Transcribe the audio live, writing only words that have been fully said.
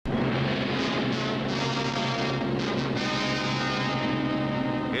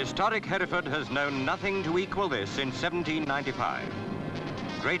Historic Hereford has known nothing to equal this since 1795.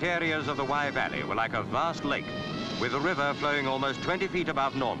 Great areas of the Wye Valley were like a vast lake, with the river flowing almost 20 feet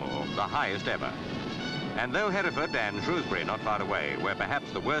above normal, the highest ever. And though Hereford and Shrewsbury, not far away, were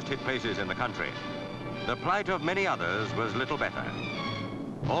perhaps the worst hit places in the country, the plight of many others was little better.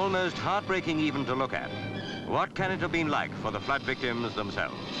 Almost heartbreaking even to look at. What can it have been like for the flood victims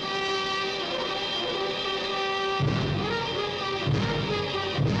themselves?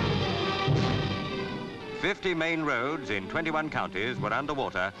 "50 main roads in 21 counties were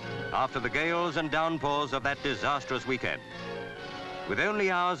underwater after the gales and downpours of that disastrous weekend. With only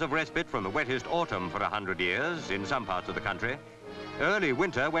hours of respite from the wettest autumn for 100 years in some parts of the country, early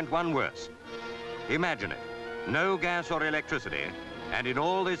winter went one worse. Imagine it, no gas or electricity, and in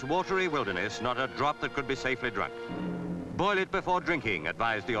all this watery wilderness, not a drop that could be safely drunk. Boil it before drinking,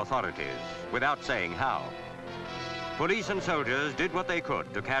 advised the authorities, without saying how. Police and soldiers did what they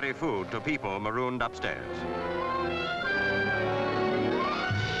could to carry food to people marooned upstairs.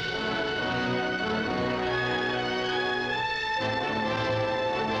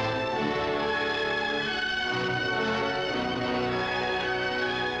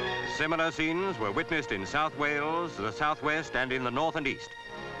 Similar scenes were witnessed in South Wales, the Southwest, and in the north and east.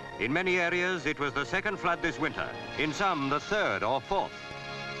 In many areas, it was the second flood this winter, in some the third or fourth.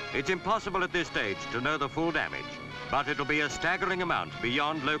 It's impossible at this stage to know the full damage, but it'll be a staggering amount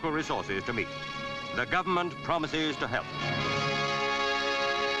beyond local resources to meet. The government promises to help.